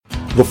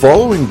The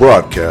following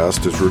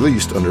broadcast is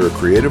released under a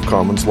Creative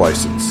Commons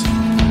license.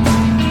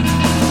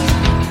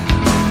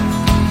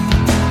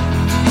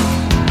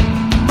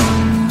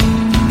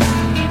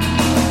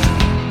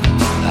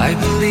 I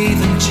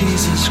believe in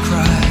Jesus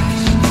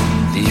Christ,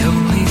 the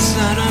only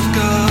Son of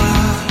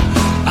God.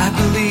 I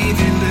believe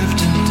He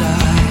lived and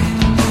died,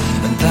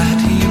 and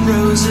that He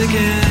rose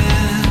again.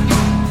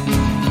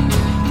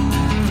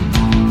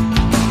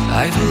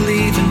 I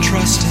believe and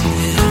trust in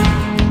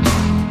Him.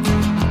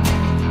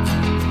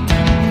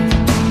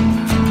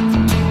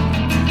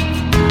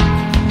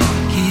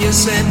 He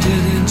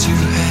ascended into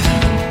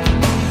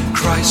heaven.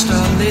 Christ,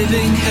 our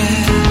living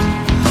head,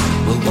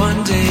 will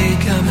one day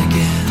come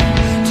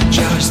again to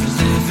judge the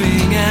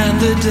living and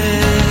the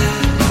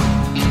dead.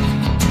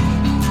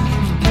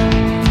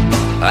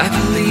 I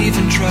believe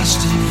and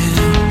trust in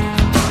Him.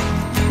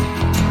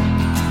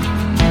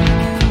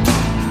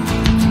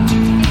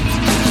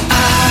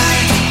 I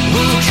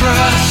will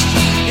trust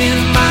in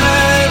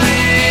my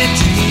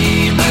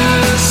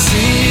Redeemer,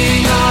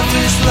 sing of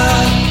His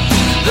love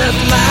that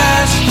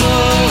lasts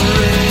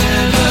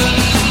forever,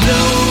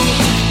 know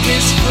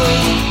His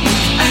full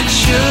and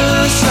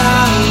sure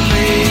salvation.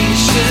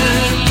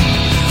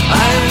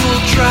 I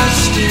will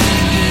trust in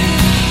Him.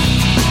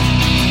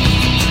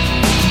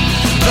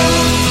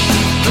 Though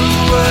the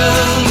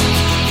world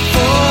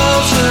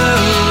falls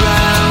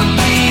around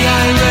me,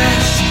 I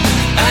rest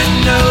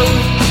and know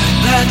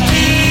that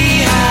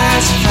He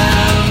has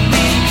found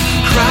me.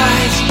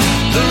 Christ,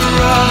 the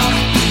rock,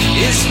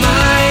 is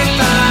my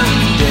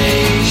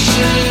foundation.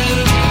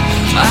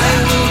 I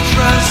will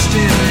trust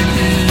in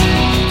Him.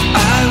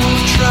 I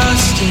will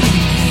trust in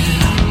Him.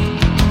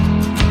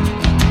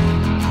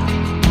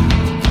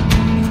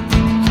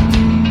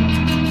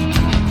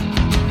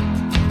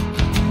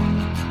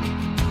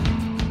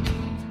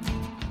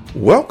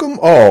 Welcome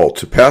all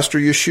to Pastor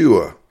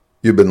Yeshua.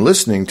 You've been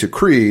listening to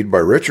Creed by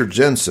Richard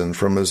Jensen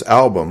from his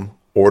album,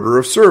 Order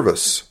of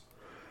Service.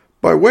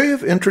 By way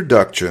of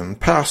introduction,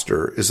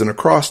 Pastor is an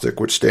acrostic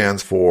which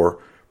stands for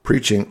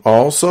preaching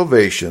all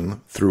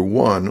salvation through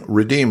one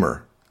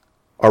Redeemer.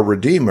 Our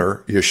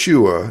Redeemer,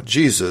 Yeshua,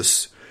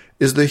 Jesus,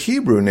 is the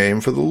Hebrew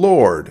name for the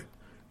Lord.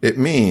 It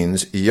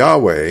means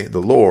Yahweh,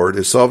 the Lord,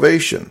 is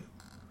salvation.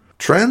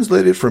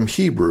 Translated from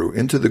Hebrew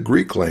into the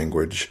Greek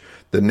language,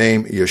 the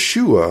name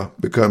Yeshua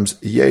becomes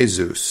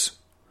Jesus.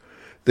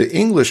 The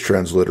English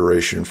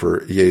transliteration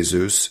for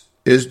Jesus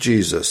is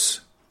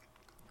Jesus.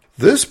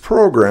 This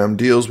program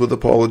deals with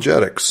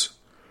apologetics,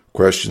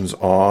 questions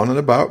on and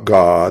about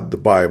God, the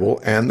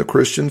Bible, and the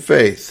Christian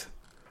faith.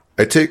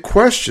 I take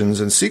questions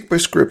and seek by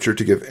Scripture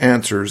to give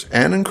answers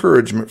and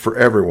encouragement for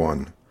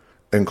everyone,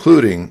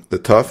 including the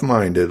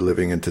tough-minded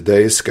living in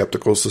today's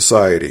skeptical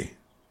society.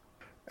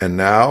 And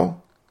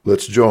now,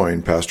 let's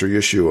join Pastor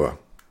Yeshua.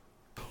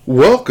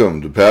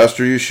 Welcome to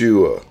Pastor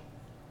Yeshua.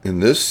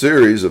 In this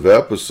series of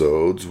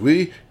episodes,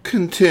 we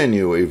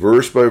continue a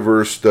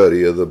verse-by-verse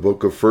study of the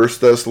book of 1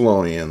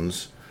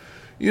 Thessalonians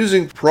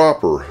using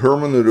proper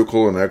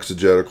hermeneutical and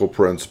exegetical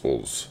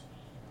principles.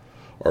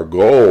 Our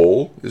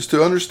goal is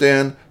to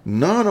understand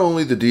not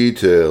only the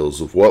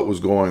details of what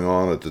was going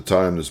on at the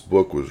time this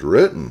book was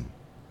written,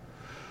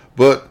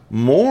 but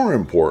more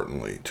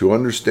importantly, to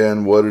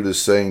understand what it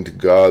is saying to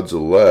God's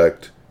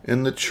elect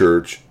in the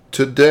church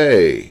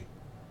today.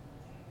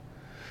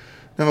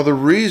 Now, the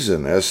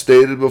reason, as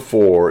stated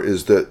before,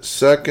 is that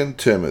 2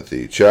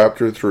 Timothy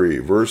chapter 3,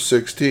 verse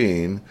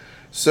 16,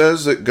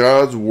 says that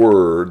God's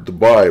Word, the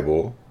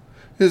Bible,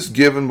 is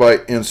given by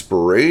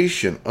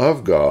inspiration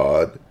of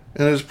God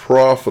and is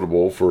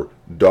profitable for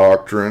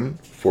doctrine,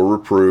 for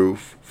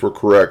reproof, for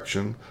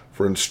correction,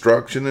 for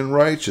instruction in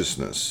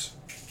righteousness.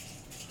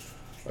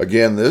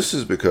 Again, this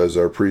is because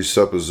our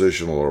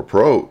presuppositional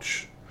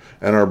approach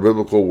and our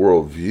biblical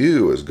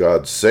worldview as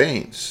God's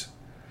saints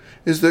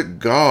is that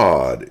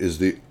God is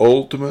the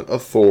ultimate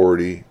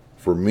authority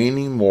for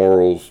meaning,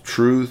 morals,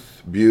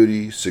 truth,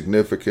 beauty,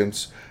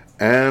 significance,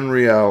 and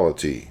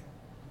reality.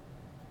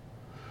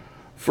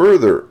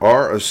 Further,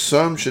 our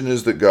assumption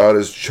is that God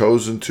has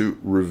chosen to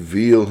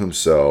reveal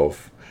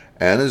Himself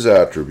and His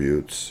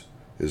attributes,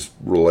 His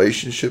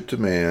relationship to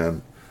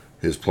man,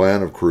 His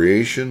plan of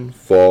creation,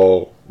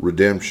 fall,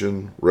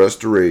 redemption,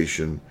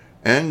 restoration,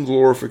 and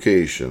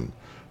glorification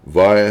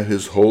via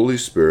His Holy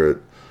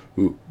Spirit,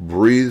 who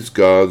breathes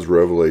God's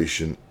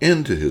revelation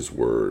into His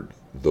Word,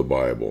 the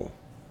Bible.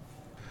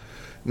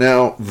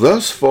 Now,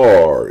 thus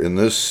far in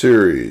this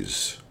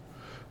series,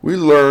 we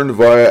learned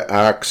via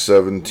Acts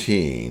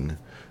 17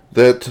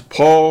 that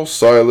Paul,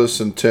 Silas,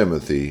 and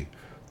Timothy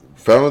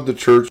founded the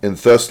church in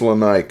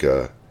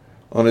Thessalonica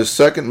on his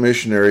second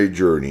missionary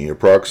journey,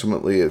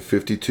 approximately at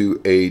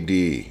 52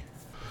 A.D.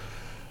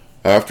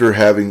 After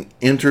having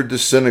entered the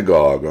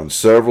synagogue on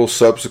several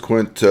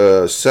subsequent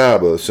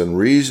Sabbaths and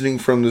reasoning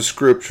from the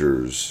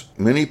Scriptures,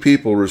 many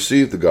people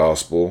received the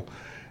gospel,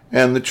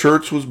 and the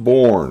church was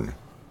born.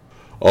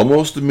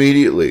 Almost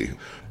immediately,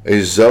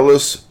 a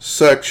zealous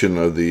section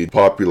of the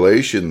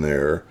population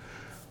there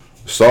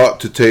sought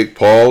to take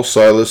Paul,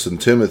 Silas,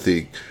 and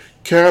Timothy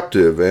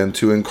captive and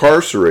to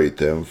incarcerate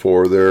them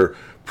for their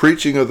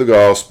preaching of the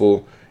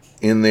gospel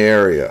in the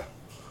area.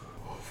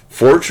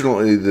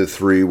 Fortunately, the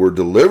three were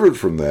delivered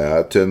from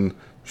that, and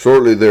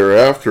shortly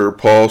thereafter,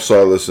 Paul,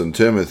 Silas, and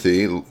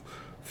Timothy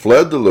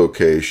fled the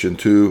location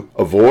to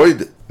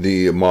avoid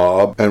the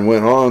mob and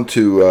went on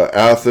to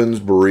Athens,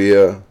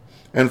 Berea,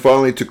 and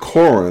finally to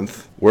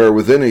Corinth, where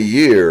within a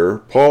year,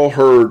 Paul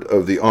heard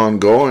of the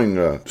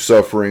ongoing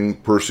suffering,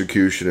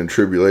 persecution, and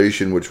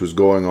tribulation which was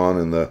going on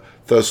in the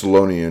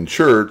Thessalonian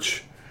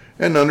church,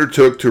 and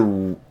undertook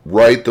to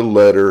write the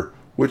letter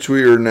which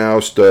we are now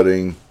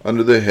studying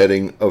under the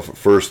heading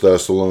of 1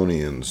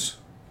 Thessalonians.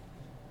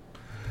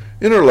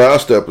 In our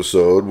last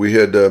episode, we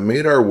had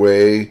made our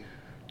way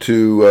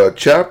to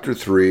chapter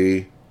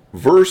 3,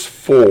 verse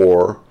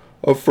 4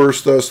 of 1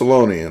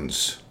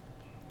 Thessalonians.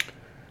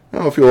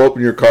 Now, if you'll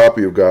open your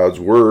copy of God's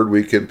Word,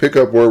 we can pick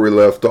up where we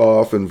left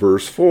off in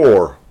verse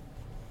 4.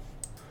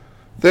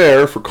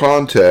 There, for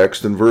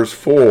context, in verse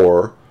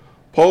 4,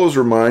 Paul is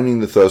reminding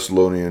the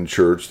Thessalonian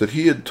church that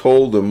he had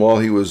told them while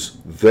he was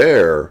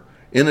there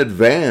in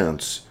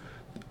advance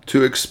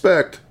to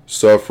expect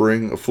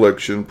suffering,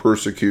 affliction,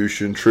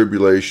 persecution,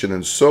 tribulation,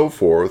 and so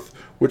forth,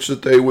 which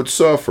that they would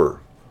suffer.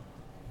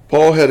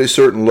 Paul had a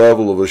certain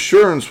level of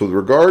assurance with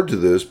regard to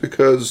this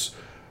because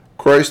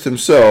Christ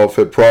himself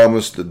had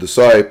promised the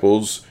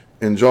disciples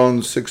in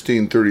John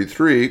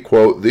 16:33,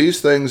 quote,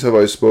 "These things have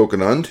I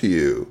spoken unto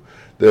you,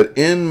 that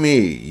in me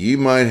ye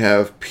might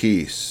have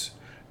peace.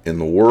 In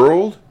the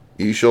world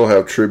ye shall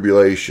have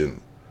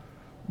tribulation.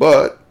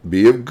 But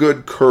be of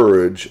good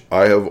courage,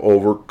 I have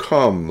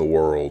overcome the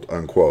world,"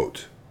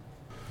 unquote.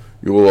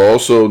 You will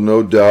also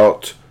no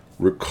doubt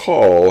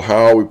recall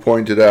how we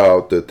pointed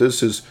out that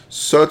this is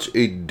such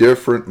a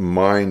different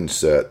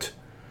mindset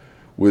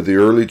with the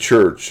early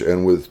church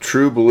and with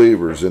true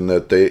believers in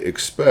that they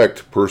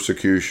expect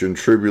persecution,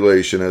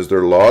 tribulation as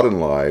their lot in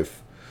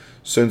life,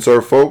 since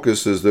our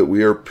focus is that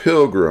we are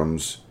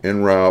pilgrims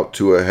en route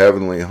to a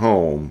heavenly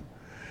home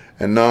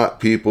and not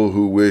people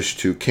who wish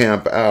to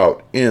camp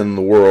out in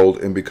the world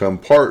and become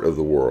part of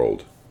the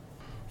world.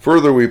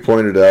 Further, we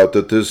pointed out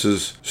that this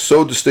is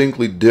so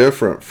distinctly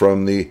different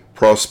from the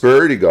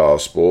prosperity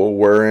gospel,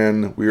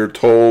 wherein we are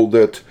told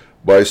that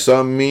by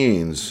some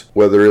means,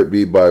 whether it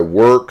be by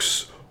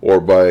works or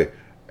by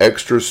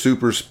extra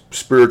super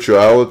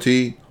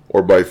spirituality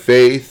or by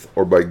faith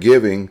or by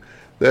giving,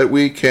 that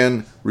we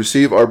can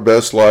receive our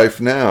best life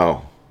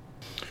now.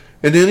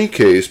 In any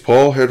case,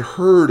 Paul had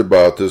heard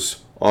about this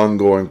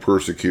ongoing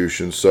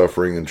persecution,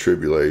 suffering, and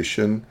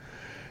tribulation,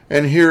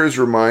 and here is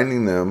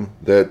reminding them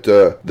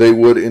that they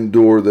would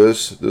endure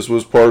this. This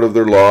was part of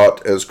their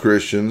lot as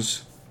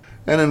Christians.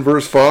 And in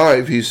verse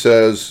 5 he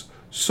says,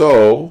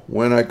 "So,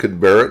 when I could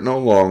bear it no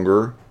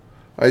longer,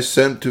 I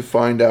sent to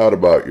find out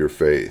about your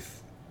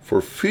faith,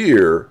 for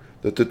fear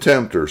that the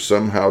tempter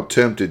somehow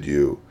tempted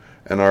you,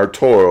 and our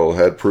toil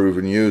had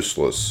proven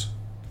useless."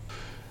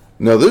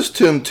 Now, this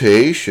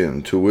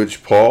temptation to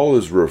which Paul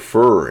is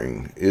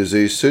referring is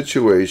a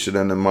situation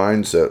and a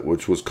mindset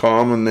which was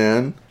common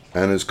then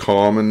and is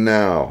common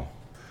now.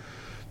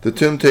 The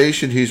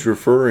temptation he's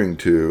referring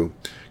to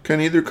can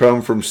either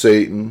come from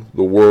Satan,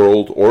 the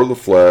world, or the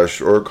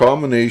flesh, or a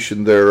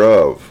combination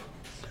thereof.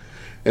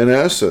 In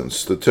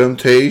essence, the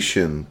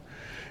temptation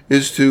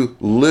is to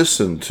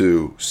listen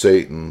to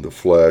Satan, the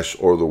flesh,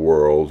 or the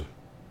world,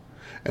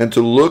 and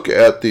to look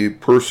at the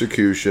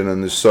persecution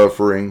and the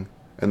suffering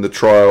and the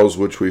trials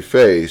which we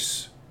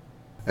face,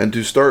 and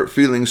to start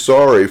feeling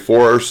sorry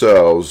for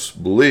ourselves,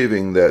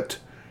 believing that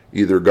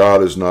either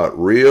God is not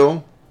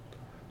real,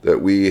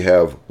 that we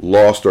have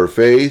lost our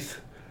faith,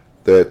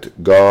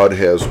 that God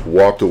has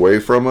walked away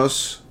from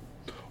us,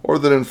 or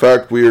that in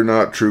fact we are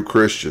not true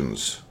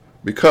Christians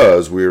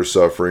because we are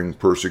suffering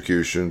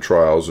persecution,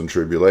 trials, and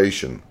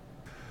tribulation.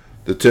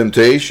 The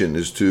temptation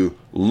is to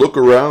look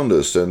around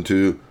us and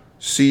to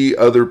see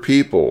other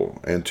people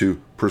and to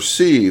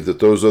perceive that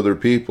those other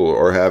people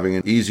are having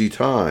an easy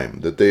time,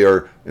 that they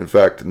are in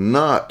fact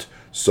not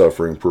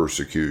suffering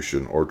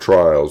persecution or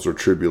trials or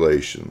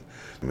tribulation,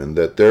 and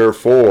that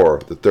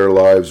therefore that their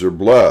lives are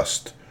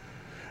blessed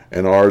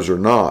and ours are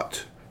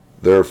not.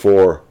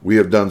 Therefore we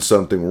have done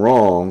something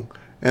wrong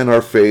and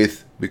our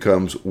faith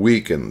becomes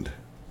weakened.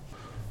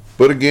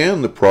 But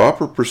again, the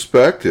proper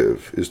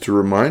perspective is to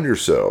remind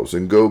ourselves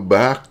and go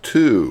back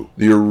to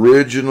the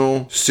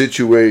original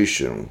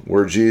situation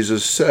where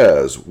Jesus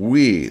says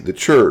we, the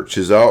church,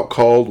 his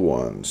outcalled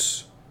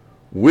ones,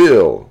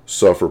 will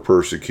suffer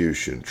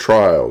persecution,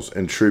 trials,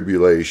 and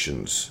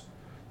tribulations.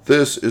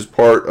 This is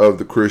part of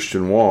the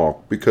Christian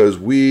walk because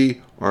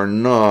we are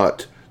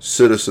not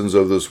citizens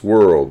of this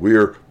world. We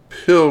are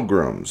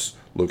pilgrims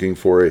looking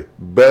for a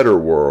better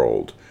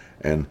world.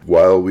 And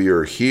while we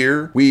are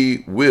here,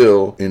 we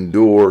will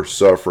endure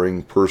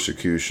suffering,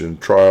 persecution,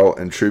 trial,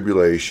 and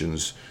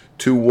tribulations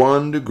to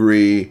one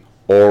degree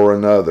or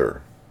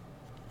another.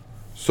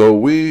 So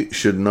we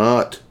should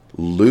not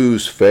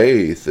lose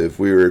faith if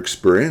we are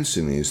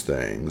experiencing these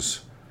things.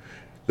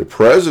 The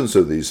presence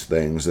of these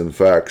things, in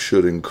fact,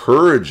 should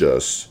encourage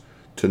us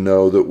to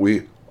know that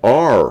we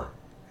are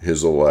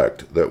his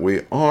elect, that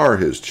we are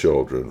his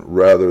children,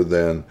 rather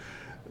than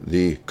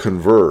the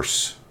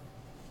converse.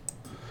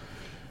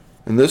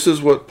 And this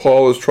is what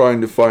Paul is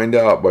trying to find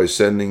out by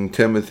sending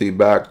Timothy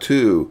back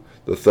to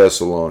the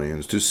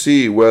Thessalonians, to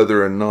see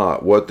whether or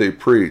not what they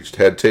preached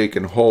had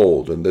taken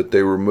hold and that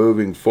they were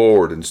moving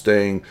forward and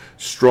staying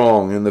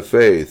strong in the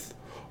faith,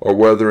 or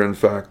whether in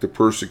fact the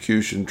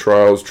persecution,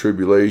 trials,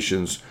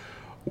 tribulations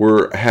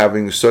were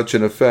having such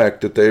an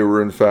effect that they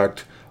were in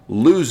fact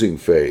losing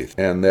faith,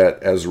 and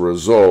that as a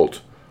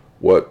result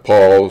what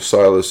Paul,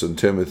 Silas, and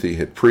Timothy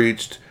had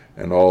preached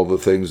and all the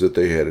things that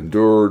they had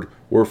endured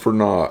were for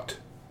naught.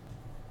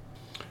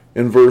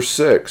 In verse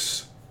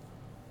 6,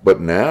 "But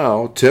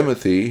now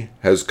Timothy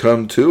has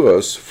come to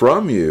us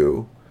from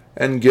you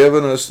and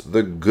given us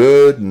the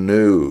good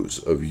news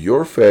of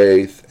your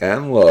faith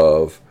and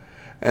love,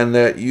 and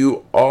that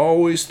you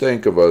always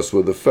think of us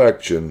with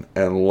affection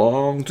and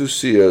long to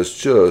see us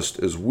just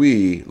as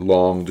we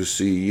long to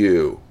see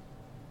you."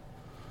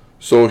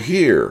 So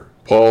here,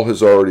 Paul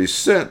has already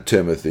sent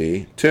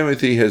Timothy.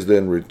 Timothy has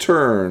then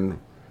returned,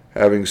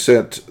 having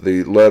sent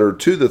the letter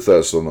to the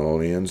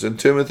Thessalonians, and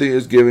Timothy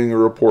is giving a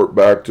report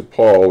back to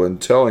Paul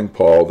and telling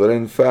Paul that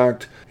in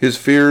fact his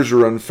fears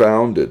are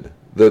unfounded,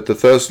 that the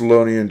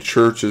Thessalonian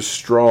church is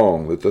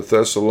strong, that the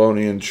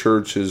Thessalonian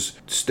church is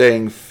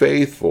staying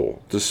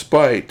faithful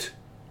despite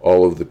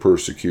all of the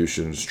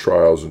persecutions,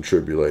 trials, and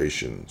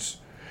tribulations,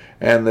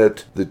 and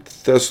that the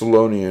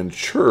Thessalonian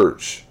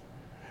church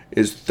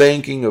is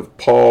thinking of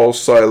Paul,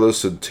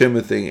 Silas, and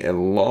Timothy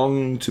and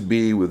longing to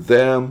be with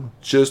them,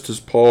 just as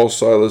Paul,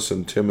 Silas,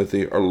 and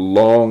Timothy are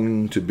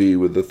longing to be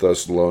with the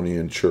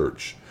Thessalonian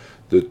church.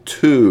 The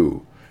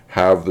two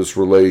have this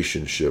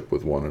relationship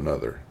with one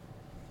another.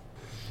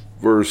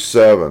 Verse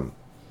 7,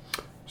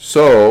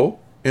 "So,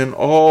 in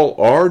all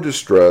our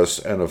distress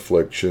and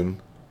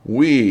affliction,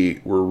 we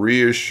were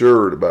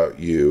reassured about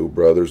you,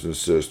 brothers and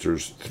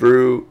sisters,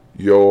 through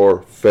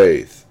your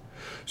faith."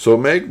 So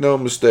make no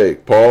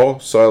mistake, Paul,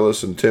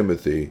 Silas, and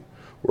Timothy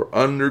were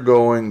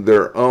undergoing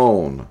their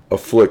own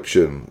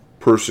affliction,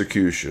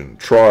 persecution,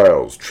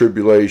 trials,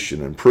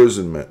 tribulation,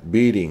 imprisonment,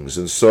 beatings,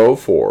 and so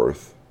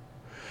forth.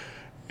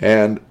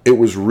 And it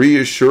was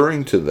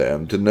reassuring to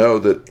them to know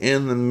that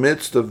in the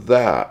midst of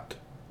that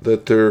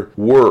their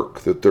work,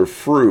 that their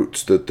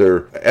fruits, that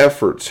their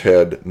efforts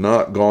had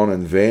not gone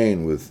in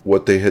vain with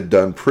what they had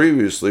done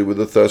previously with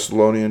the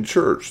Thessalonian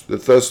church. The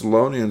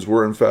Thessalonians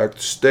were in fact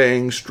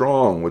staying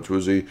strong, which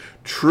was a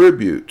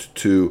tribute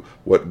to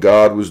what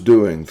God was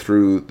doing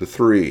through the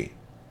three.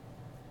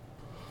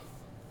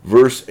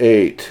 Verse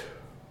 8,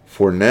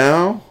 "For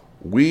now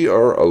we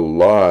are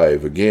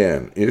alive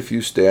again, if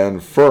you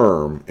stand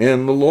firm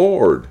in the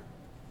Lord."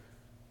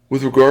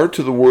 With regard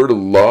to the word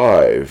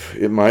alive,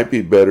 it might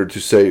be better to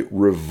say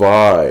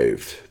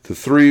revived. The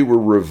three were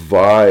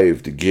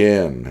revived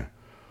again.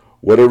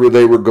 Whatever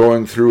they were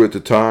going through at the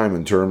time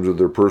in terms of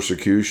their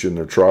persecution,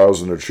 their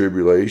trials, and their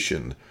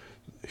tribulation,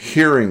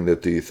 hearing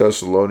that the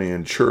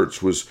Thessalonian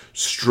church was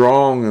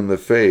strong in the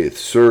faith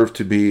served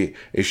to be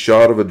a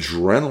shot of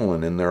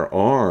adrenaline in their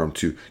arm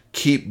to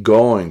keep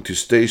going, to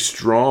stay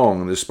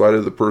strong in spite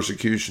of the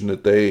persecution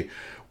that they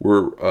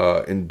were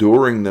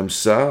enduring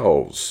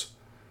themselves.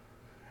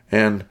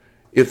 And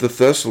if the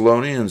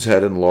Thessalonians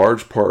had in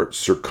large part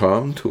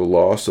succumbed to a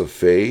loss of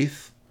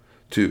faith,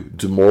 to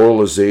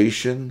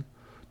demoralization,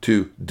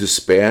 to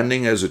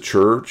disbanding as a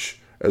church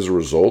as a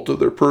result of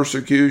their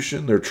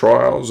persecution, their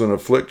trials, and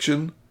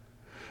affliction,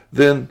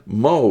 then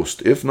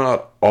most, if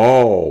not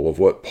all, of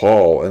what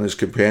Paul and his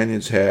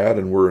companions had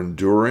and were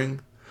enduring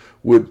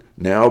would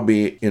now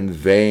be in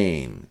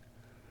vain.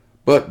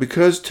 But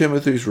because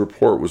Timothy's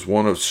report was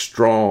one of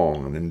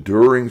strong and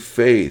enduring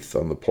faith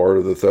on the part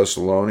of the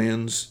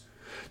Thessalonians,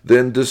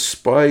 then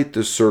despite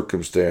the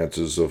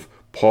circumstances of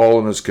Paul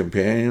and his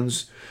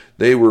companions,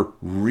 they were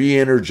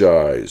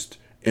re-energized,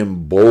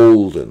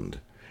 emboldened,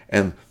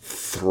 and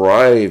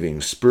thriving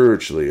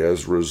spiritually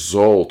as a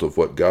result of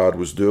what God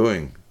was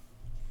doing.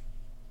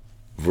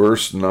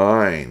 Verse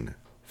 9,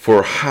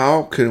 "For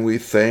how can we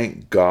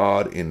thank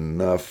God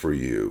enough for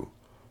you,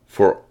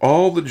 for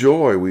all the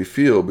joy we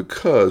feel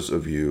because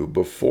of you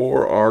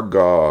before our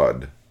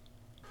God?"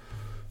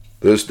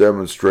 This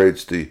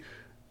demonstrates the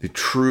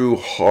true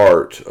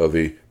heart of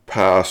a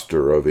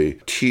pastor, of a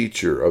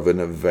teacher, of an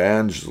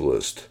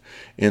evangelist,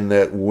 in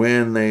that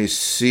when they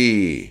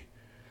see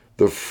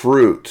the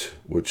fruit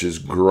which is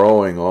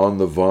growing on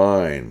the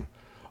vine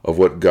of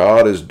what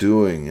God is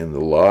doing in the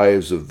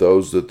lives of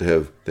those that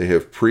they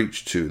have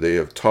preached to, they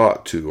have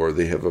taught to, or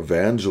they have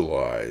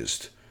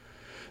evangelized,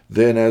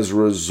 then as a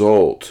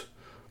result,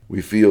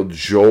 we feel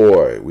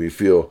joy, we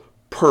feel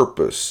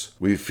purpose,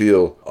 we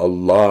feel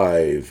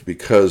alive,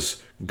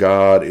 because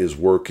God is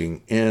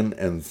working in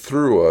and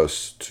through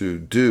us to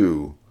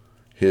do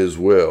His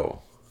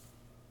will.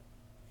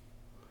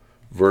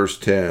 Verse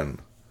 10,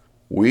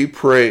 "We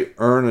pray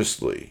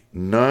earnestly,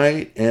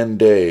 night and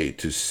day,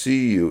 to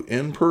see you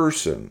in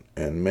person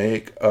and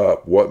make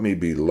up what may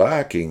be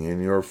lacking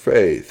in your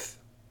faith."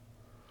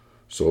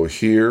 So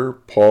here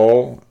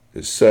Paul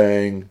is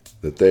saying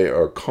that they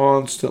are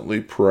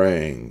constantly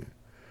praying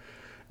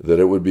that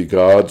it would be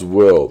God's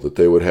will, that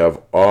they would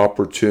have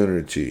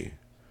opportunity.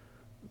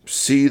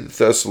 See the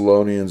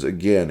Thessalonians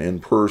again in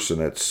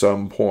person at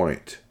some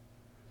point,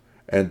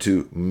 and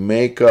to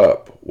make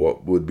up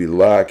what would be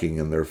lacking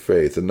in their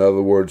faith. In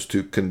other words,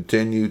 to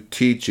continue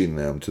teaching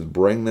them, to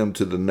bring them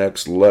to the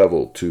next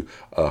level, to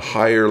a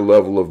higher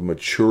level of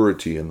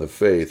maturity in the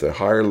faith, a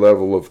higher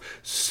level of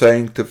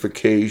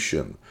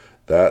sanctification.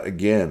 That,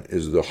 again,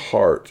 is the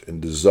heart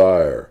and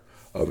desire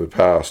of a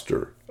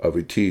pastor, of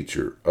a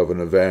teacher, of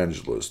an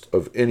evangelist,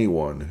 of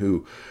anyone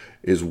who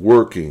is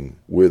working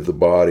with the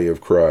body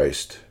of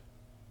Christ.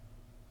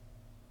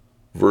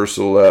 Verse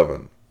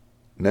 11,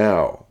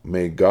 now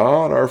may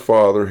God our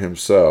Father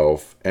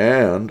himself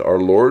and our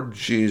Lord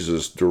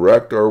Jesus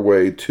direct our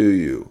way to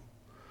you.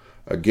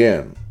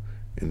 Again,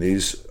 in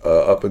these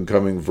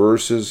up-and-coming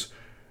verses,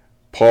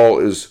 Paul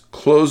is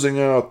closing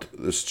out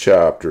this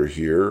chapter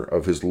here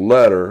of his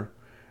letter,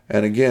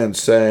 and again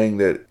saying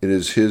that it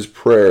is his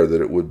prayer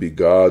that it would be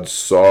God's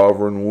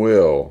sovereign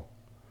will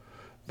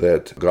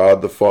that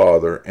God the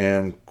Father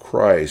and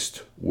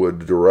Christ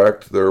would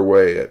direct their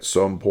way at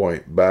some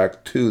point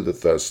back to the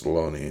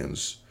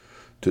Thessalonians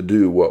to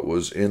do what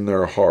was in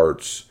their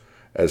hearts,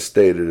 as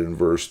stated in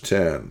verse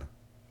 10.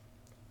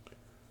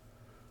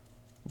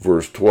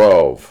 Verse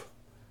 12,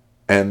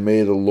 and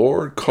may the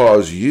Lord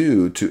cause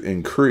you to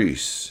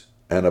increase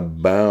and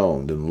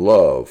abound in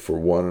love for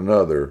one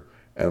another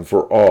and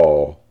for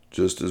all,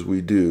 just as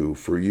we do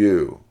for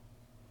you.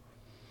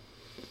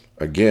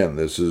 Again,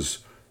 this is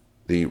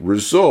the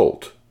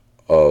result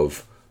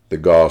of the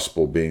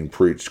gospel being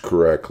preached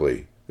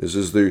correctly. This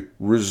is the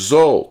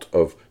result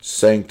of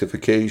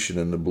sanctification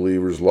in the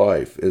believer's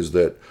life, is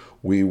that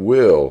we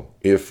will,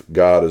 if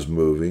God is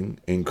moving,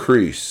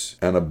 increase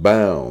and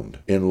abound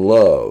in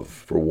love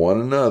for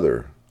one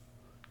another,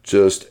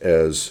 just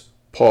as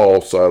Paul,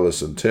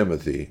 Silas, and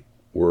Timothy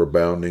were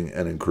abounding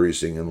and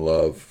increasing in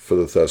love for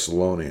the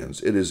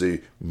Thessalonians. It is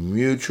a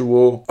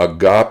mutual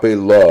agape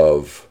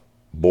love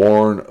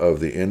born of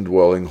the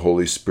indwelling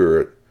Holy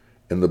Spirit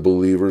in the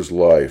believer's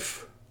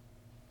life.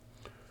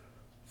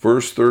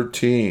 Verse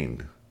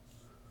 13,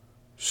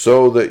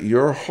 so that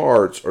your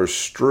hearts are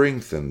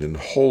strengthened in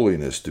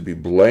holiness to be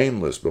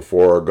blameless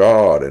before our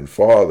God and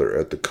Father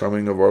at the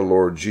coming of our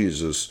Lord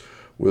Jesus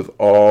with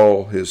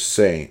all his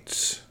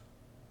saints.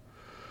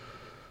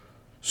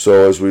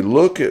 So as we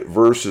look at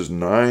verses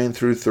 9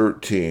 through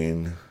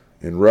 13,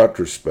 in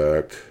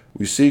retrospect,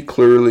 we see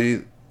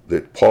clearly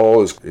that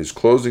Paul is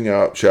closing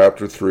out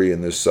chapter 3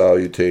 in this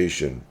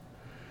salutation.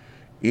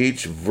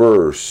 Each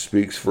verse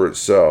speaks for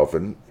itself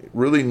and it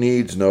really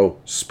needs no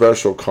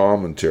special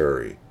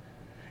commentary.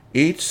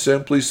 Each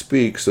simply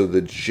speaks of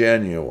the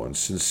genuine,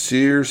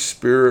 sincere,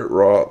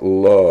 spirit-wrought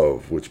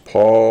love which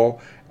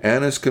Paul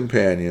and his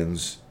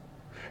companions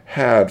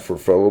had for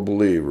fellow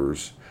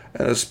believers,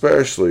 and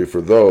especially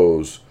for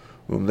those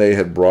whom they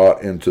had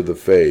brought into the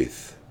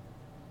faith.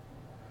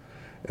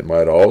 It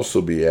might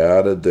also be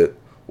added that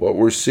what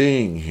we're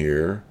seeing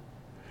here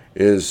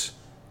is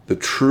the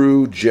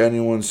true,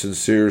 genuine,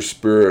 sincere,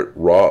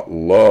 spirit-wrought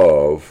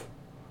love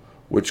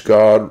which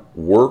God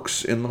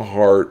works in the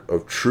heart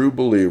of true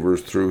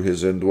believers through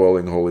his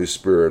indwelling Holy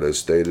Spirit, as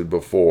stated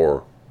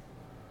before.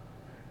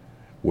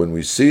 When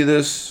we see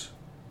this,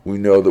 we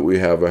know that we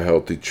have a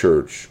healthy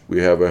church,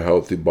 we have a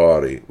healthy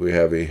body, we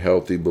have a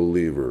healthy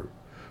believer.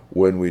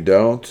 When we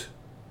don't,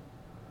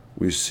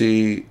 we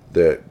see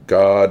that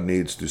God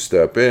needs to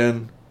step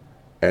in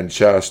and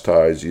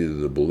chastise either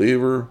the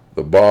believer,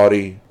 the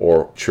body,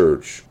 or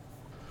church.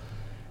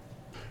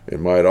 It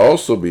might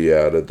also be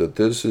added that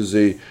this is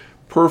a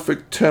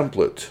perfect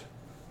template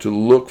to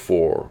look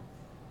for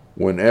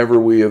whenever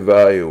we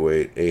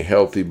evaluate a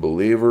healthy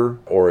believer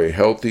or a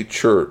healthy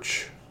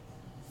church.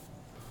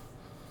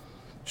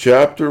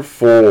 Chapter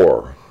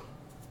 4,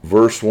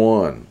 verse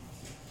 1.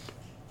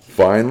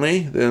 Finally,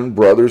 then,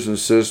 brothers and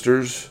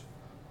sisters,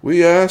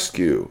 we ask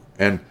you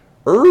and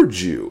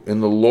urge you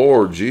in the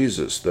Lord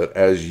Jesus that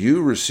as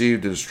you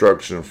received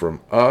instruction from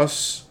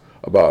us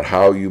about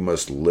how you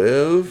must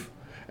live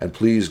and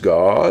please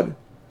God,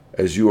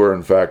 as you are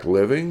in fact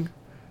living,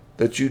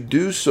 that you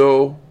do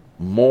so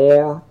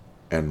more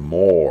and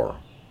more.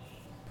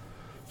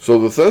 So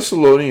the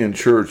Thessalonian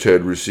church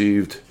had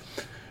received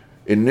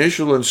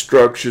initial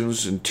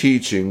instructions and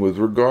teaching with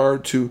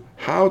regard to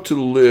how to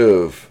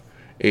live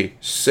a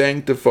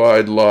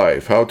sanctified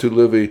life, how to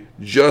live a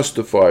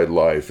justified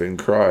life in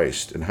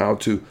Christ, and how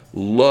to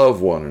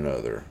love one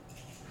another.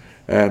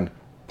 And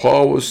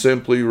Paul was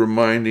simply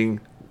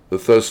reminding the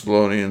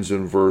Thessalonians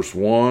in verse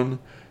 1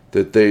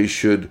 that they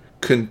should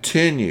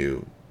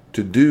continue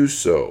to do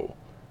so,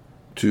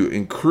 to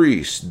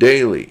increase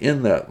daily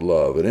in that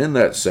love and in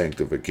that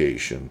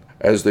sanctification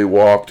as they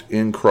walked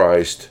in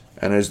Christ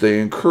and as they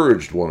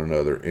encouraged one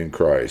another in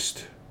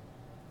Christ.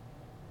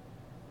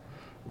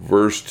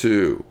 Verse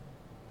 2,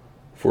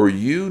 for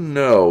you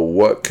know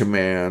what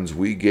commands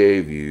we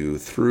gave you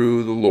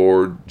through the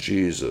Lord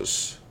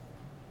Jesus.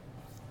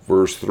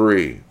 Verse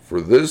 3, for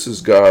this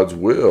is God's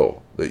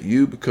will, that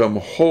you become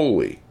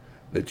holy,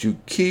 that you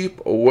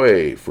keep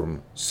away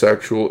from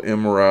sexual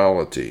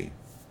immorality.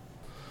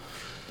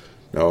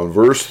 Now in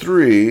verse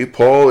 3,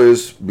 Paul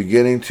is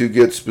beginning to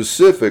get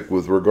specific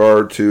with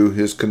regard to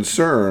his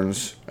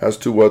concerns as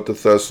to what the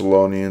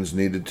Thessalonians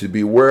needed to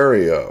be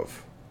wary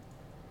of.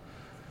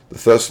 The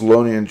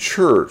Thessalonian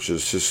church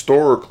is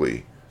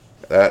historically,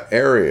 that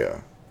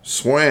area,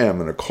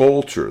 swam in a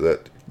culture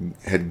that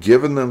had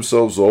given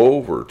themselves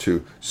over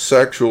to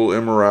sexual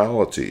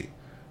immorality,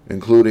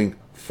 including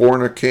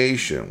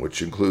fornication,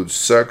 which includes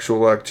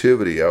sexual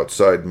activity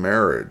outside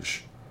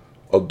marriage,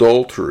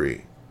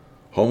 adultery,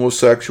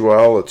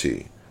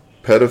 homosexuality,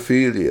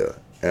 pedophilia,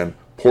 and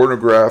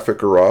pornographic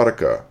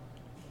erotica.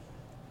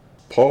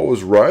 Paul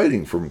was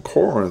writing from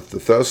Corinth to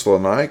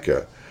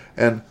Thessalonica,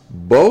 and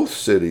both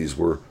cities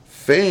were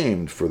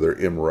famed for their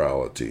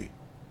immorality.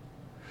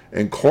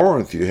 In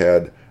Corinth you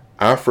had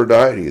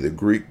Aphrodite, the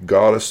Greek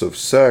goddess of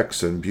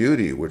sex and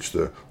beauty, which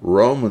the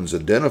Romans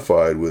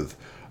identified with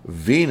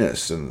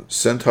Venus, and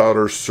sent out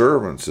her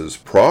servants as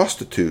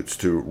prostitutes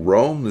to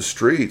roam the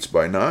streets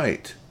by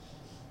night.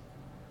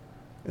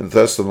 In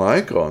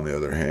Thessalonica, on the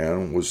other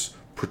hand, was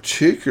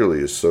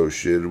particularly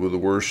associated with the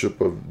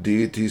worship of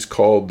deities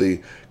called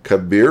the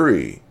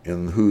Berean,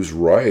 in whose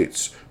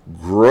rites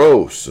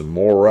gross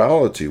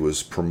immorality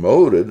was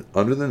promoted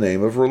under the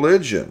name of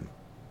religion.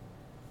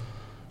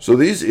 So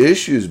these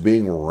issues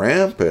being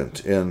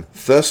rampant in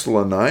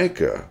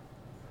Thessalonica,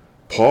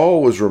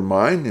 Paul was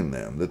reminding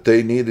them that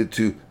they needed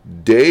to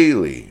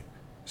daily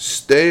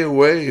stay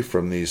away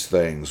from these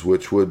things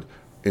which would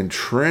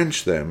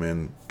entrench them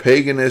in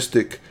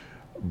paganistic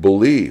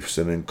beliefs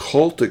and in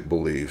cultic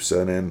beliefs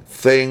and in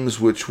things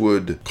which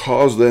would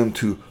cause them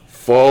to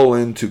fall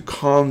into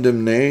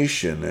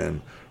condemnation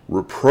and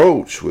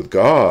reproach with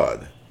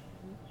God.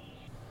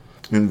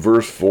 In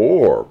verse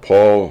 4,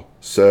 Paul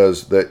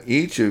says that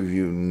each of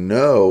you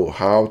know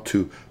how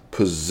to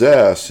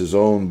possess his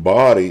own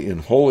body in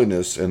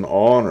holiness and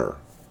honor.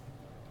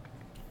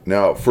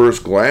 Now, at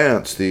first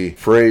glance, the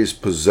phrase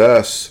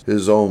possess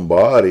his own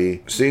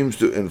body seems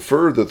to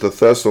infer that the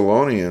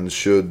Thessalonians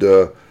should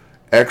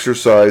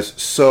exercise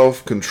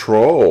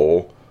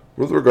self-control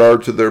with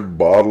regard to their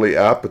bodily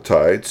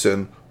appetites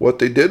and what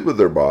they did with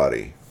their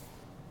body.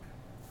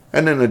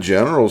 And in a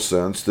general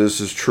sense,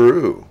 this is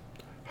true.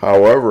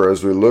 However,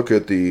 as we look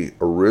at the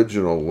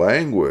original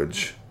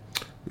language,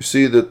 we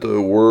see that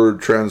the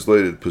word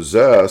translated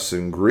possess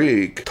in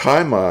Greek,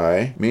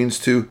 taimai, means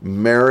to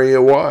marry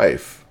a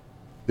wife.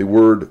 The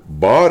word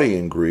body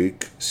in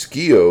Greek,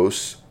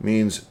 skios,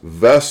 means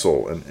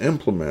vessel and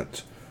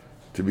implement,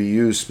 to be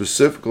used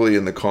specifically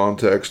in the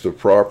context of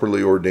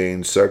properly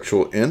ordained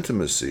sexual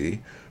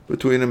intimacy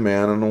between a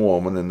man and a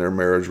woman in their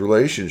marriage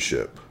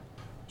relationship.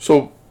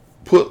 So,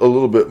 put a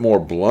little bit more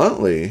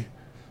bluntly,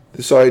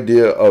 this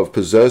idea of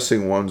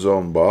possessing one's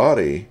own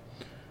body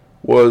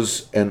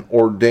was an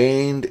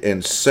ordained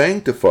and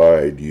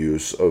sanctified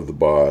use of the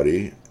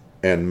body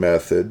and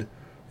method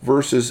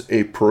versus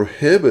a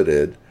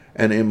prohibited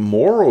and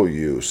immoral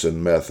use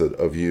and method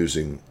of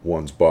using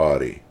one's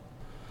body.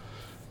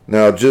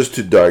 Now, just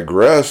to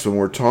digress, when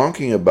we're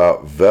talking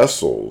about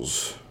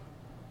vessels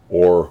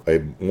or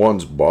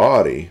one's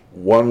body,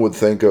 one would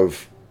think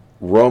of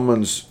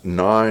Romans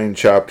 9,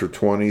 chapter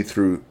 20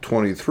 through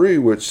 23,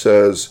 which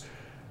says,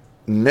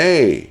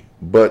 "Nay,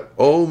 but,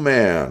 O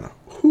man,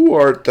 who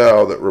art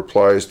thou that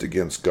repliest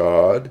against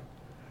God?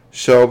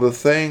 Shall the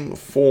thing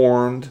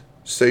formed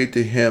say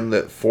to him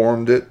that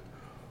formed it,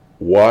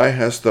 Why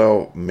hast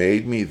thou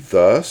made me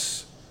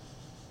thus?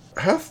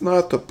 Hath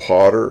not the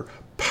potter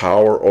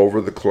power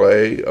over the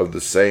clay of the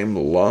same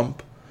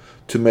lump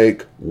to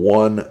make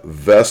one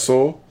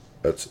vessel,"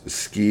 that's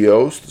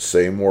skios, the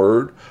same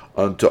word,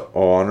 "unto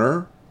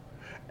honor,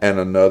 and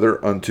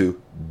another unto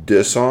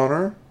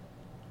dishonor?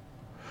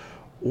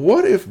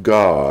 What if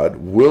God,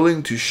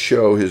 willing to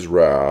show his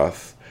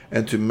wrath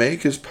and to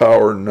make his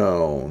power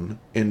known,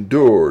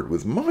 endured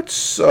with much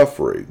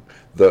suffering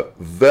the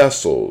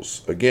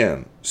vessels,"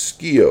 again,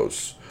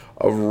 skios,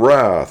 "of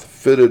wrath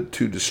fitted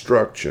to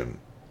destruction,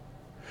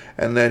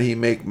 and that he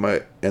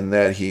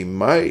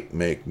might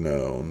make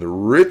known the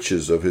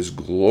riches of his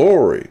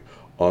glory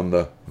on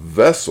the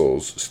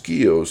vessels,"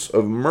 skios,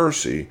 "of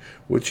mercy,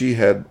 which he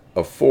had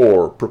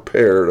afore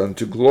prepared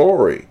unto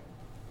glory."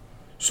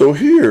 So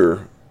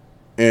here,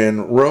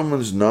 in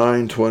Romans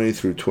 9:20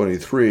 through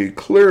 23,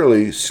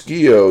 clearly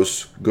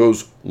skios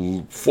goes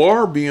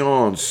far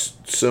beyond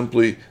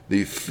simply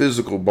the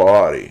physical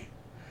body.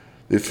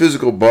 The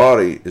physical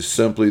body is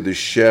simply the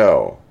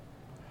shell.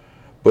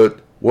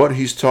 But what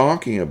he's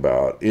talking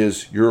about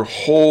is your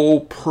whole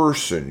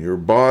person, your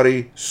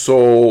body,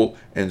 soul,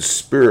 and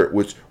spirit,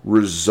 which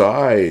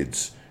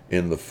resides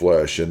in the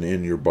flesh and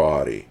in your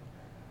body.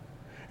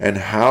 And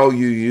how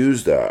you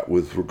use that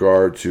with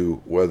regard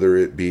to whether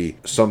it be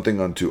something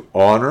unto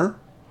honor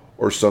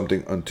or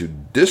something unto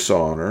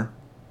dishonor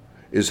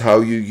is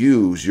how you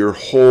use your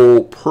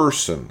whole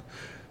person.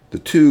 The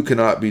two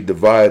cannot be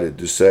divided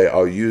to say,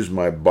 I'll use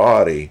my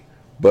body,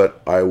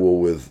 but I will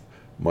with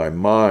my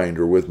mind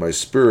or with my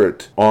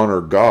spirit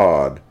honor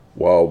God,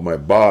 while my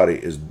body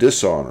is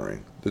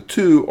dishonoring. The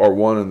two are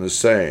one and the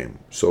same.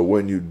 So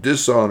when you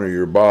dishonor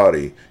your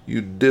body,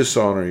 you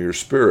dishonor your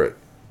spirit.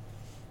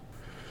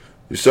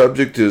 The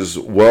subject is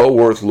well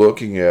worth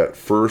looking at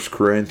 1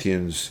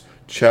 Corinthians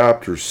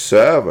Chapter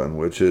 7,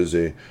 which is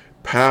a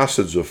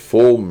passage of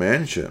full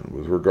mention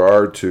with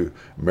regard to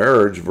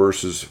marriage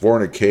versus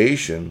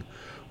fornication,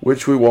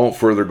 which we won't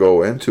further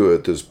go into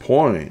at this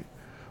point.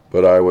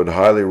 But I would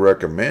highly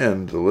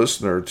recommend the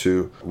listener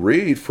to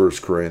read 1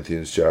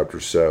 Corinthians chapter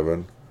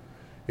 7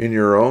 in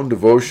your own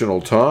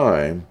devotional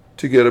time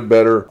to get a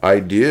better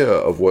idea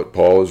of what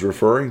Paul is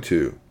referring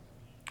to.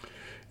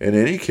 In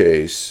any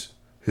case,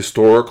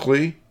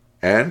 historically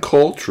and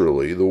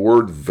culturally, the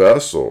word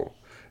vessel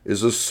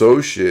is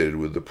associated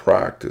with the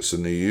practice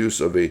and the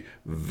use of a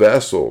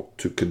vessel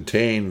to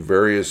contain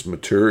various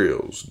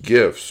materials,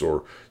 gifts,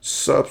 or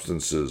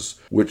substances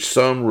which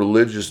some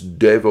religious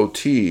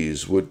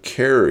devotees would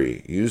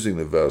carry, using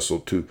the vessel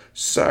to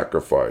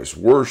sacrifice,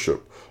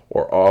 worship,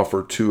 or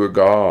offer to a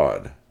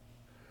god.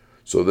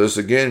 So this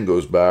again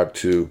goes back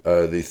to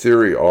the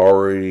theory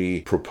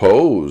already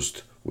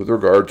proposed with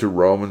regard to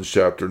Romans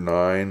chapter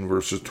 9,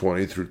 verses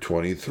 20 through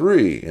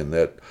 23, in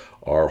that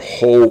our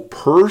whole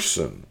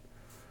person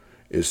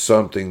is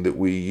something that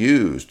we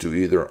use to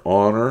either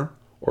honor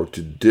or to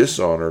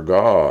dishonor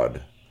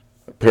God.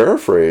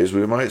 Paraphrase,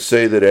 we might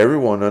say that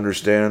everyone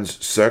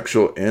understands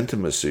sexual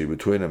intimacy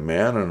between a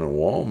man and a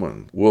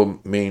woman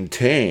will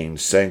maintain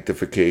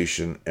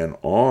sanctification and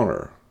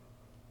honor.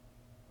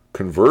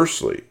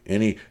 Conversely,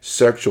 any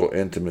sexual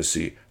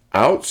intimacy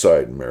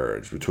outside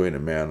marriage between a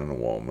man and a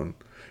woman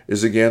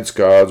is against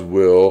God's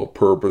will,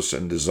 purpose,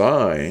 and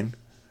design,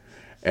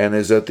 and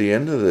is at the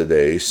end of the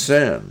day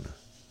sin.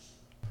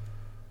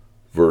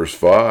 Verse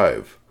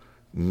 5,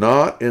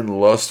 not in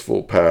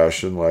lustful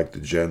passion like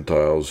the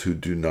Gentiles who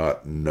do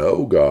not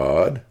know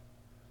God.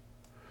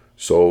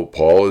 So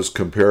Paul is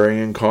comparing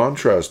and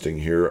contrasting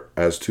here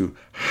as to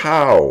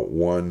how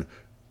one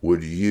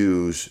would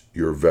use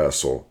your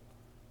vessel.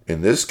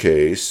 In this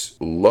case,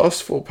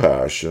 lustful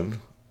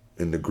passion,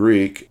 in the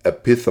Greek,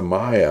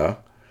 epithemia,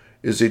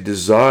 is a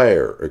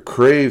desire, a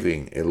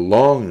craving, a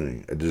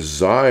longing, a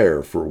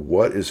desire for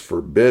what is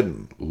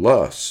forbidden,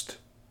 lust.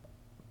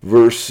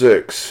 Verse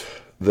 6,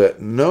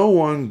 that no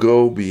one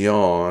go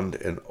beyond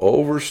and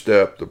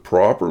overstep the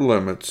proper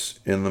limits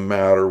in the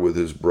matter with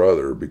his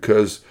brother,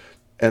 because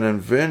an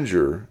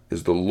avenger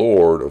is the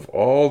Lord of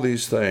all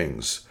these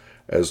things,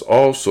 as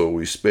also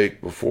we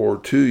spake before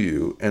to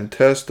you and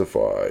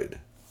testified.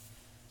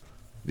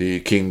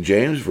 The King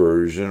James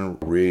Version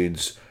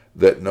reads,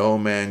 that no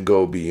man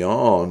go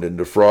beyond and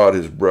defraud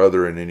his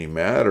brother in any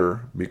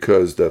matter,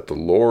 because that the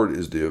Lord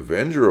is the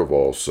avenger of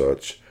all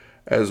such,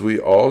 as we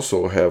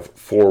also have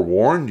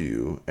forewarned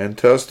you and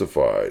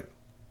testified.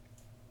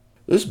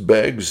 This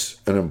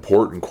begs an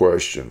important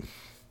question.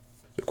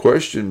 The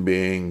question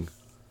being,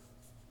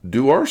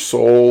 do our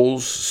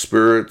souls,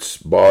 spirits,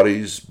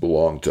 bodies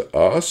belong to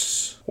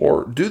us,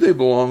 or do they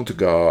belong to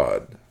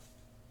God?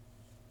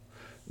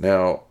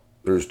 Now,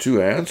 there's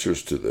two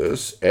answers to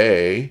this.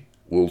 A,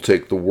 we'll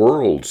take the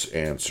world's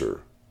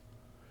answer.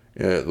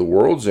 The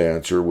world's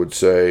answer would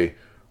say,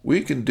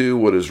 we can do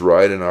what is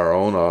right in our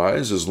own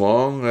eyes as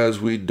long as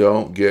we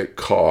don't get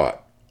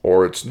caught,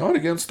 or it's not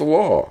against the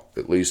law,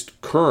 at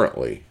least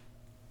currently.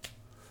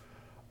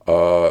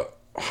 How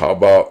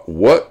about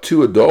what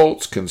two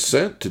adults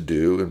consent to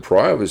do in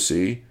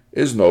privacy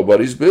is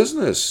nobody's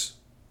business?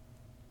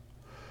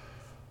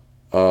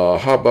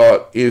 How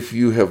about if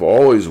you have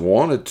always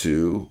wanted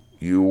to,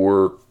 you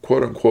were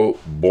quote-unquote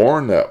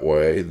born that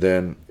way,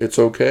 then it's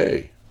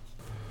okay?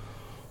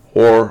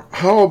 Or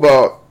how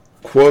about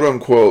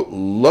quote-unquote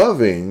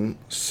loving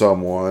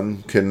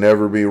someone can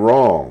never be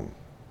wrong?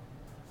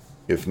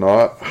 If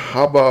not,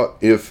 how about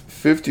if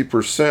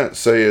 50%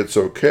 say it's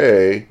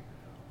okay,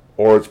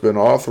 or it's been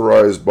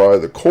authorized by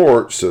the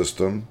court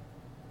system,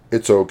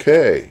 it's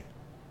okay?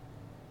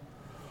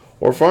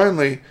 Or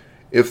finally,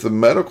 if the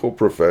medical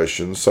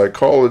profession,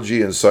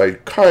 psychology and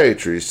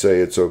psychiatry say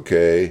it's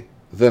okay,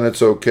 then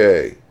it's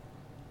okay.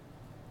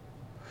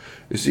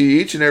 You see,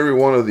 each and every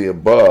one of the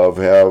above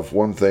have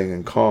one thing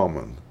in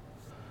common.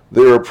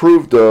 They are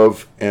approved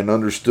of and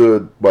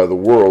understood by the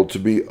world to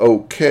be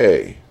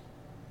okay.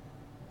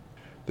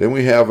 Then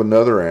we have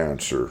another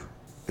answer,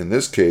 in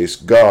this case,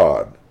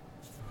 God.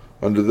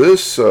 Under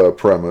this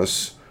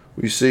premise,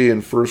 we see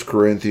in 1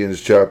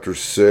 Corinthians chapter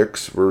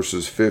 6,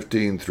 verses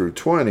 15 through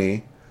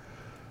 20,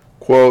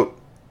 quote,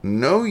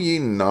 know ye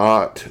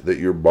not that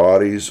your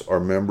bodies are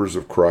members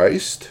of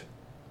Christ?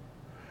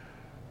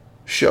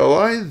 Shall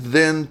I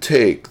then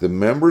take the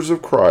members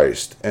of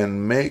Christ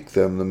and make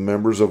them the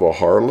members of a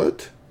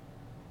harlot?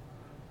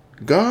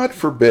 God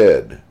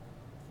forbid.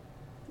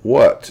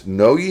 What,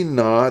 know ye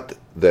not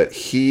that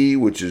he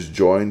which is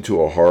joined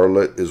to a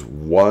harlot is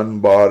one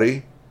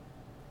body?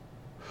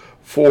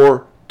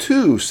 For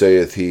two,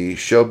 saith he,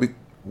 shall be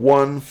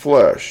one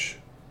flesh.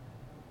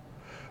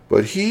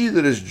 But he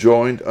that is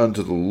joined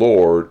unto the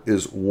Lord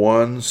is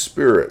one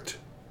spirit.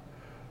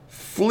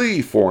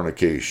 Flee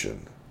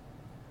fornication.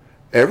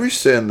 Every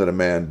sin that a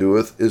man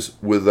doeth is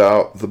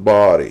without the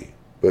body,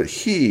 but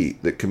he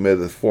that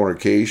committeth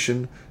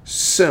fornication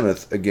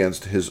sinneth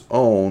against his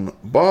own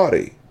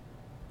body.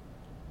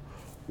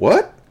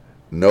 What?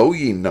 Know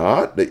ye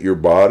not that your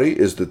body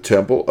is the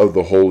temple of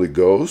the Holy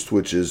Ghost,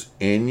 which is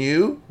in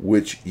you,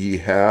 which ye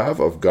have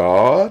of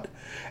God,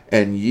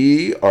 and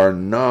ye are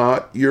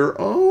not your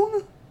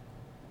own?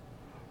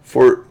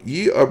 For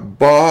ye are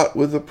bought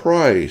with a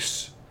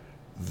price.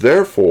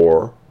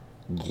 Therefore,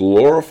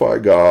 glorify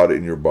God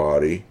in your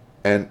body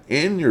and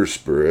in your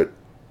spirit,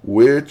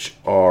 which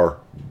are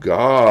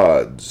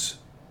God's.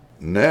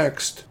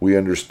 Next, we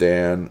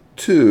understand,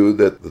 too,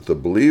 that the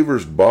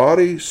believer's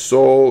body,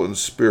 soul, and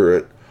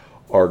spirit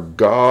are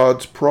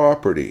God's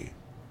property.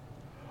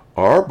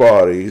 Our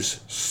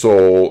bodies,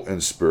 soul,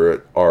 and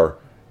spirit are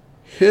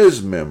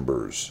His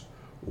members,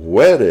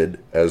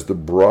 wedded as the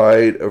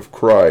bride of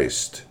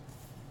Christ.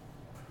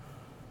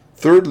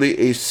 Thirdly,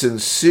 a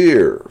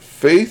sincere,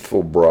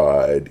 faithful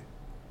bride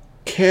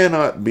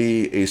cannot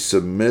be a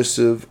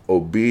submissive,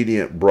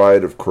 obedient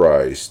bride of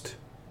Christ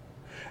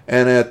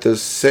and at the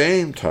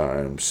same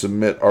time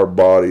submit our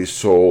body,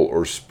 soul,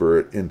 or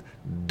spirit in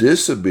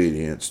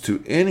disobedience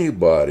to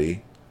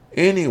anybody,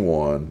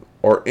 anyone,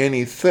 or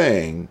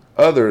anything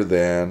other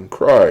than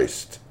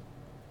Christ.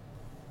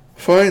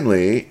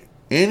 Finally,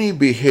 any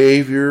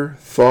behavior,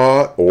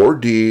 thought, or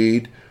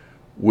deed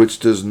which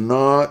does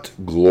not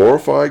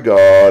glorify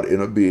God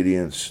in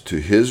obedience to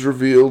His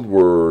revealed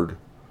word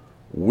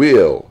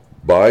will,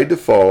 by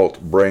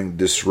default, bring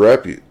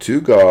disrepute to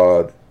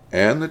God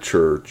and the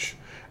church,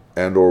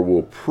 and or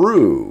will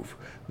prove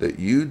that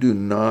you do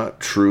not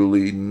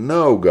truly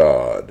know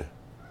God.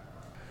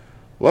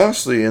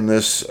 Lastly, in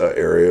this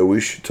area, we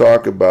should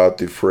talk about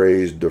the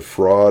phrase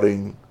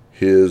defrauding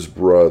his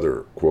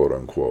brother, quote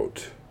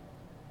unquote.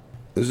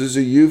 This is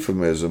a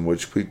euphemism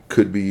which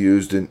could be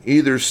used in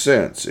either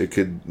sense. It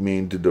could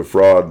mean to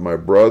defraud my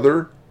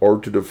brother or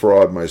to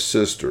defraud my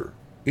sister.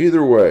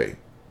 Either way.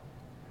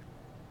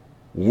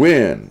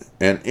 When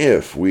and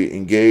if we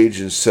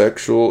engage in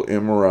sexual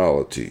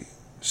immorality,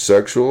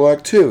 sexual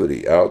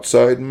activity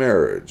outside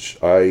marriage,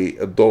 i.e.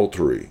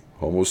 adultery,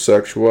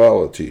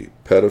 homosexuality,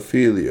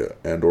 pedophilia,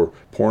 and or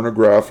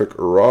pornographic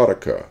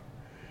erotica,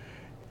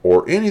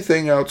 or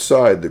anything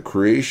outside the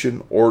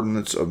creation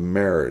ordinance of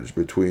marriage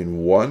between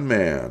one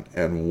man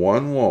and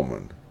one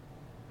woman,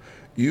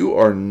 you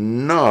are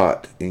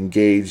not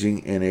engaging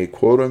in a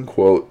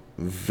quote-unquote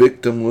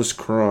victimless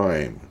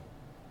crime.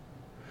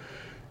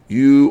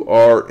 You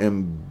are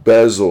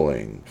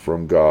embezzling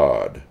from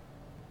God.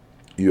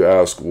 You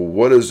ask, well,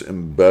 what does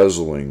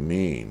embezzling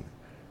mean?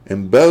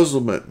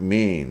 Embezzlement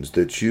means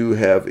that you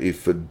have a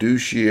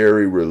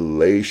fiduciary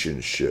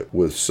relationship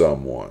with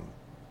someone,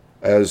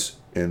 as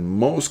in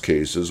most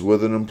cases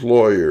with an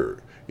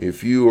employer.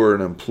 If you are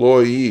an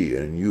employee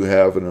and you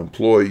have an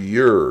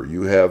employer,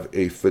 you have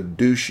a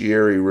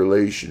fiduciary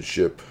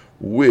relationship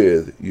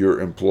with your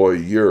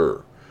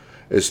employer,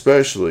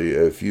 especially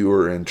if you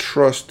are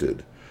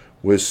entrusted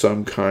with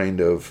some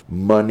kind of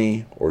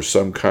money or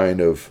some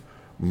kind of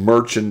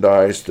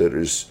merchandise that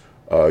is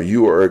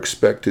you are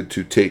expected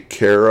to take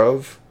care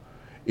of.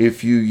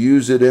 If you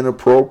use it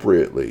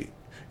inappropriately,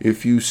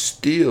 if you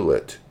steal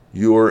it,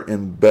 you are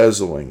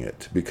embezzling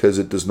it because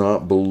it does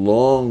not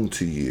belong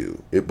to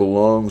you. It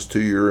belongs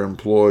to your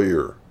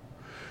employer.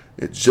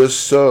 It's just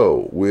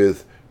so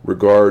with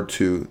regard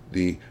to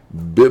the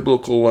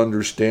biblical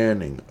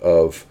understanding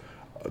of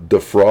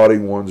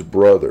defrauding one's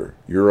brother.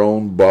 Your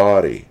own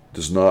body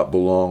does not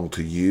belong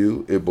to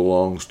you. It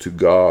belongs to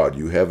God.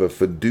 You have a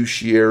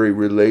fiduciary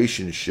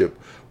relationship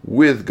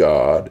with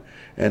God,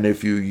 and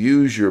if you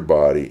use your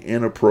body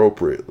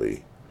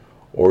inappropriately,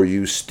 or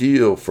you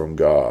steal from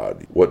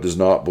God what does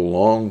not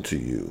belong to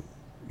you,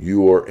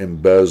 you are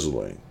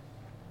embezzling.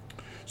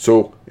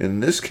 So in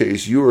this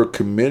case, you are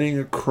committing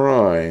a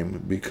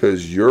crime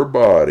because your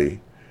body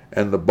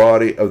and the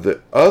body of the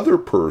other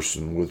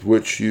person with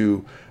which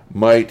you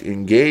might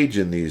engage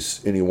in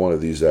any one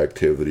of these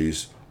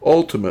activities,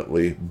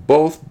 ultimately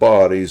both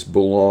bodies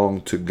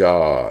belong to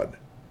God.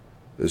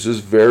 This is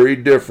very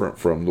different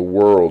from the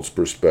world's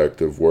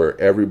perspective, where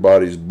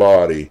everybody's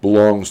body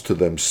belongs to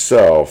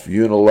themselves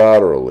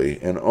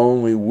unilaterally, and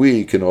only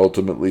we can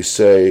ultimately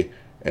say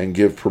and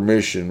give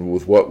permission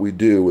with what we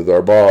do with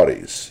our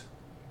bodies.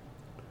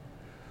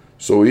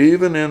 So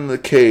even in the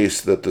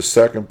case that the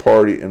second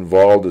party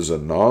involved is a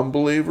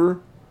non-believer,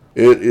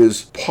 it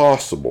is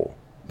possible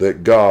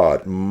that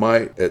God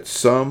might at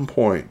some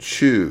point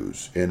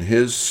choose in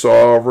His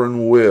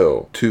sovereign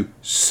will to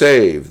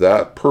save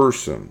that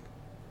person,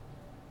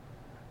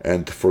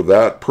 and for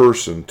that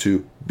person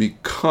to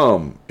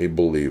become a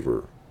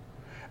believer,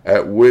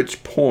 at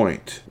which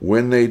point,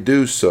 when they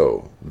do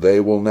so, they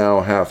will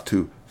now have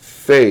to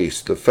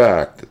face the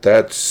fact that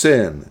that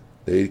sin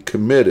they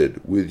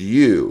committed with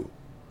you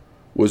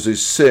was a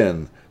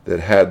sin that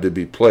had to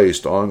be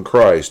placed on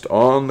Christ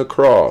on the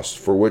cross,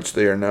 for which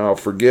they are now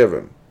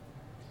forgiven,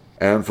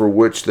 and for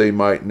which they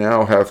might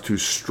now have to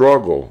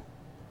struggle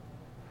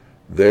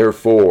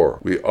Therefore,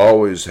 we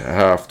always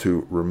have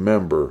to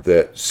remember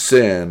that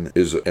sin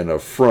is an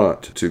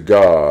affront to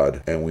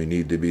God, and we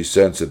need to be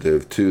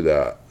sensitive to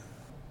that.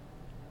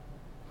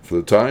 For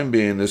the time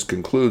being, this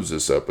concludes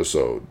this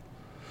episode.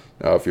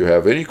 Now, if you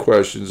have any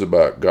questions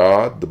about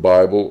God, the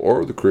Bible,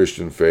 or the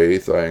Christian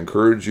faith, I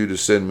encourage you to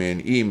send me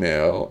an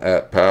email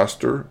at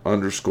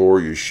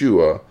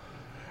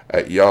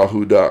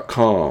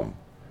pastor_Yeshua@yahoo.com.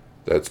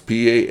 That's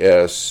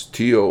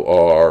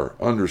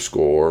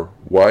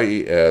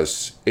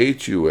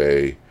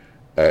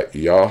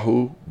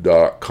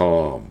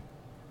pastor_Yeshua@yahoo.com.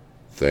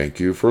 Thank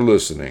you for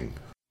listening.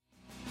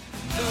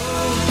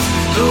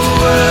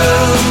 The